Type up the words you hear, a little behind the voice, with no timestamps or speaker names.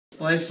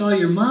Well, I saw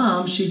your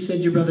mom. She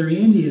said your brother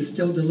Andy is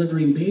still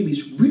delivering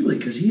babies. Really?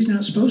 Because he's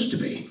not supposed to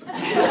be. I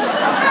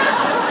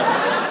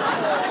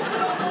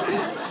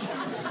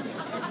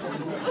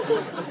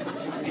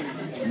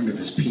wonder if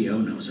his P.O.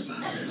 knows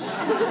about this.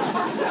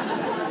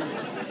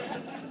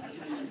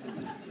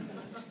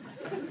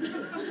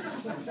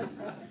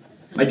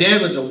 My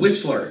dad was a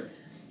whistler.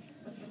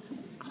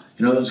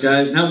 You know those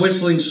guys? Not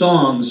whistling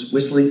songs,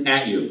 whistling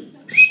at you.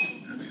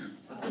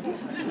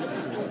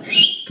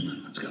 Come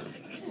on, let's go.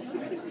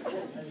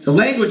 The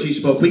language he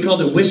spoke, we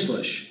called it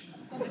Whistlish.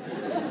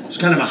 It was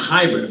kind of a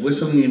hybrid of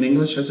whistling in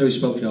English. That's how he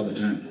spoke to you all the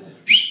time. Come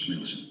here,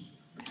 listen.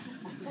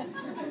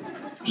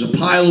 There's a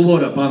pile of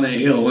wood up on that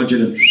hill. I want you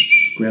to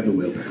grab the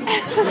wheelbarrow.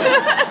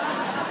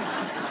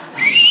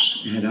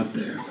 Head up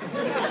there.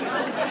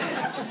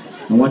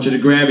 I want you to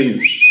grab him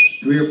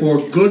 3 or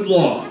 4 good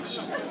logs.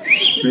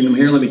 Bring them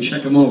here, let me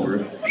check them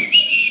over.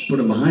 Put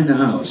them behind the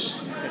house.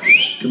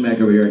 Come back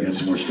over here, I got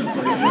some more stuff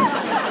for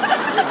you.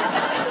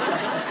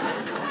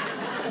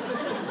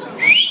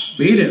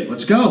 Beat it,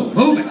 let's go,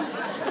 move it.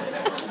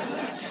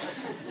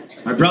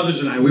 My brothers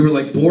and I, we were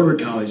like border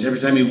collies. Every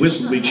time he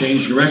whistled, we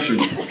changed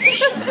directions.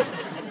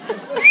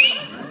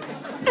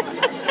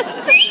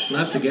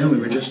 Left again, we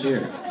were just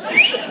here.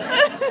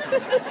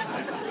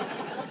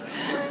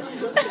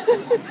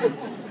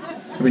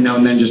 Every now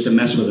and then, just to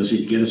mess with us,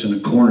 he'd get us in a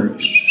corner.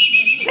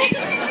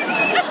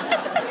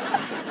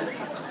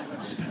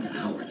 Spend an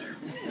hour there.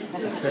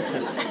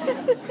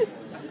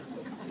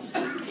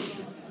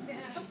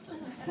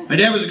 My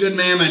dad was a good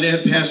man. My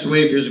dad passed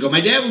away a few years ago. My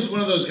dad was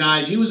one of those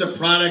guys. He was a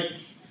product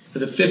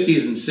of the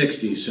 50s and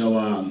 60s, so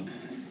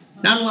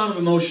not a lot of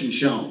emotion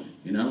shown,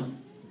 you know?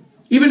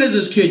 Even as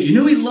his kid, you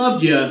knew he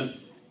loved you, you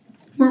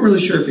weren't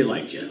really sure if he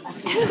liked you.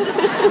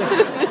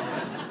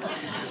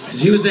 Because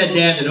he was that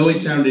dad that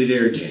always sounded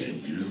irritated.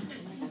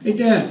 Hey,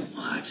 Dad.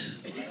 What?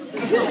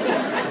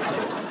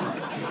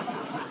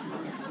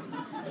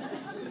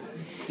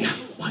 Yeah,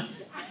 what?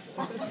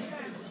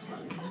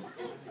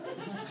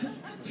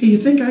 Hey, you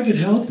think I could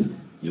help?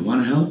 You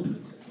want to help?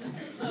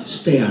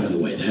 Stay out of the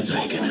way. That's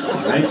how you can help,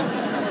 all right?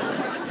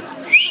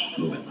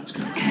 Move it. Let's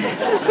go.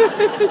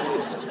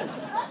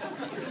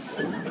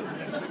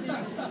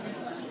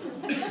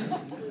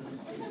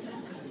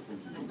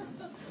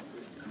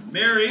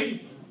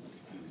 Married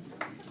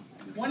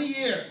 20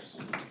 years.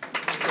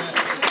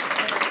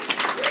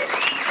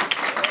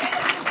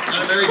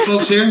 Lot of married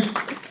folks here?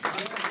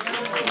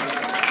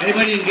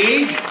 Anybody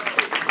engaged?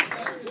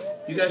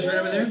 You guys right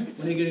over there?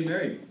 When are you getting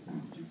married?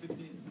 June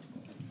 15th.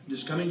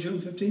 This coming June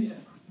 15th? Yeah.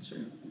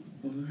 Sir.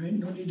 Well, right,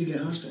 no need to get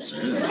hostile, sir.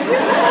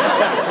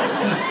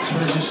 That's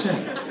what I just said.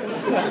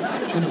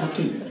 June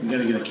 15th. You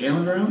gotta get a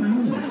calendar out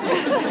now?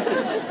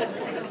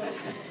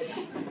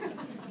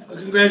 Well,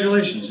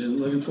 congratulations, and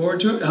looking forward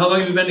to it. How long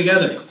have you been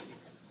together?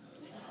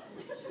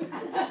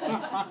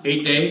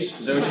 8 days?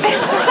 Is that what you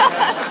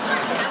said?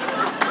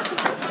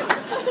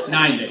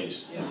 9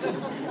 days.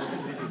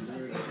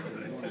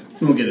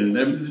 We won't get into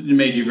that. It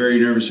made you very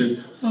nervous.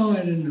 Oh, I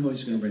didn't know he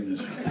was going to bring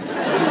this up.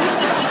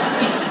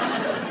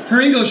 Her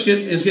English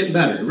is getting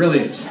better. It really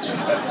is.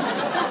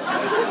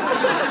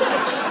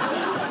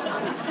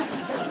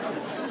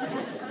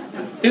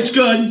 It's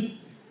good.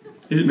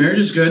 Marriage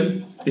is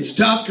good. It's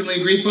tough. Can we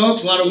agree,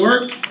 folks? A lot of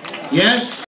work. Yes.